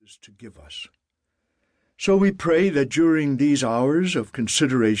has to give us. So we pray that during these hours of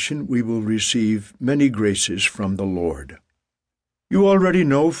consideration we will receive many graces from the Lord. You already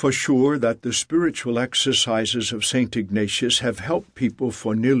know for sure that the spiritual exercises of St. Ignatius have helped people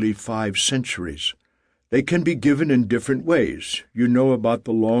for nearly 5 centuries. They can be given in different ways. You know about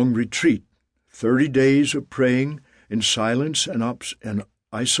the long retreat, 30 days of praying in silence and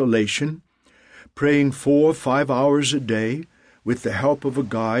isolation, praying 4 or 5 hours a day with the help of a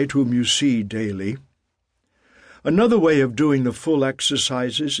guide whom you see daily. Another way of doing the full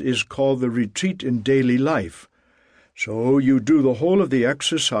exercises is called the retreat in daily life. So you do the whole of the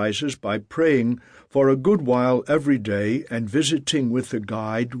exercises by praying for a good while every day and visiting with the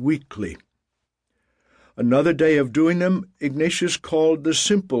guide weekly. Another day of doing them Ignatius called the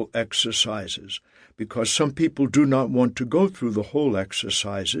simple exercises, because some people do not want to go through the whole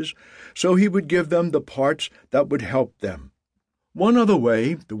exercises, so he would give them the parts that would help them. One other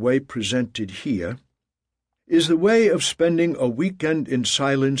way, the way presented here, is the way of spending a weekend in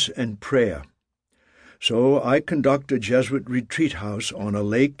silence and prayer. So I conduct a Jesuit retreat house on a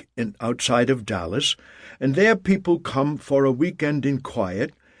lake outside of Dallas, and there people come for a weekend in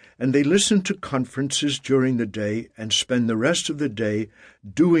quiet, and they listen to conferences during the day and spend the rest of the day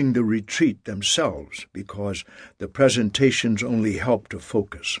doing the retreat themselves, because the presentations only help to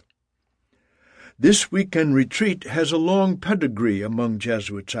focus. This weekend retreat has a long pedigree among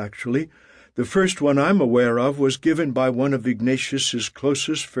Jesuits, actually. The first one I'm aware of was given by one of Ignatius's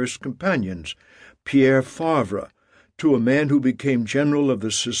closest first companions, Pierre Favre, to a man who became general of the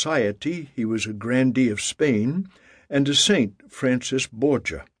Society. He was a grandee of Spain, and a saint, Francis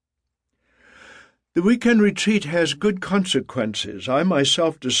Borgia. The weekend retreat has good consequences. I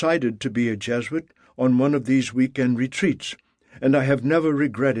myself decided to be a Jesuit on one of these weekend retreats, and I have never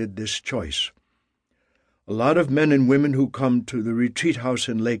regretted this choice. A lot of men and women who come to the retreat house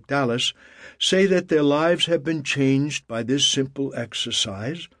in Lake Dallas say that their lives have been changed by this simple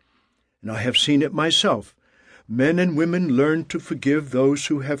exercise, and I have seen it myself. Men and women learn to forgive those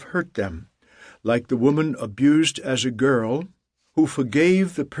who have hurt them, like the woman abused as a girl, who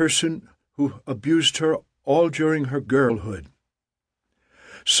forgave the person who abused her all during her girlhood.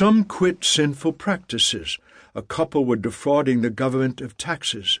 Some quit sinful practices. A couple were defrauding the government of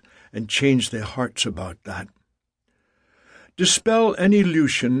taxes and changed their hearts about that. Dispel any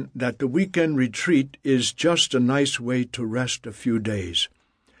illusion that the weekend retreat is just a nice way to rest a few days.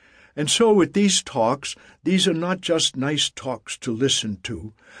 And so with these talks, these are not just nice talks to listen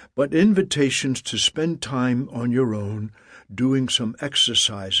to, but invitations to spend time on your own doing some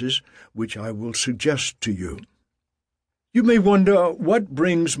exercises which I will suggest to you. You may wonder what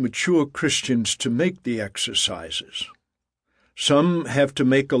brings mature Christians to make the exercises. Some have to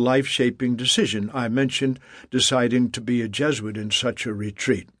make a life-shaping decision. I mentioned deciding to be a Jesuit in such a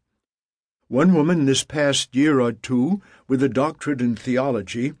retreat. One woman this past year or two, with a doctorate in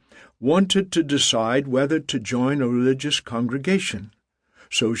theology, wanted to decide whether to join a religious congregation.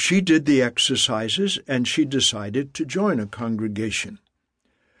 So she did the exercises, and she decided to join a congregation.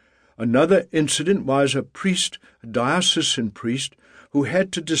 Another incident was a diocesan priest, who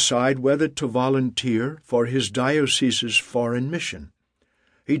had to decide whether to volunteer for his diocese's foreign mission.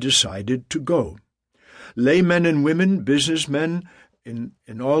 He decided to go. Laymen and women, businessmen, in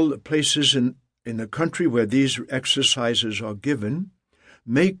all the places in the country where these exercises are given,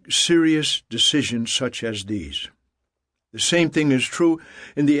 make serious decisions such as these. The same thing is true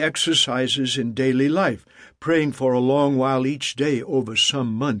in the exercises in daily life, praying for a long while each day over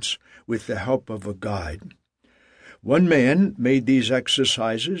some months with the help of a guide. One man made these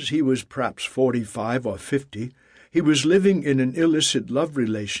exercises. He was perhaps 45 or 50. He was living in an illicit love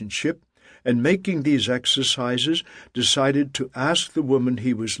relationship, and making these exercises decided to ask the woman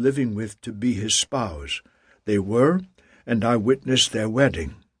he was living with to be his spouse. They were, and I witnessed their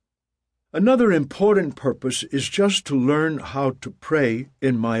wedding. Another important purpose is just to learn how to pray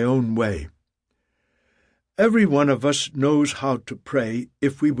in my own way. Every one of us knows how to pray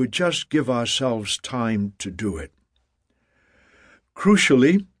if we would just give ourselves time to do it.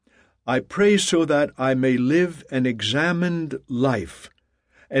 Crucially, I pray so that I may live an examined life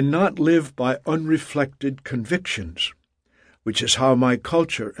and not live by unreflected convictions, which is how my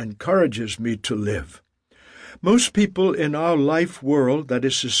culture encourages me to live. Most people in our life world, that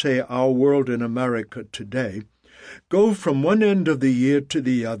is to say our world in America today, go from one end of the year to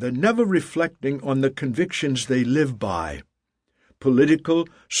the other, never reflecting on the convictions they live by. Political,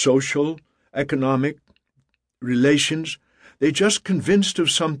 social, economic, relations. They're just convinced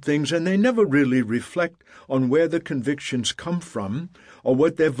of some things, and they never really reflect on where the convictions come from, or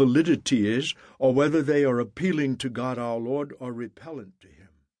what their validity is, or whether they are appealing to God our Lord or repellent to Him.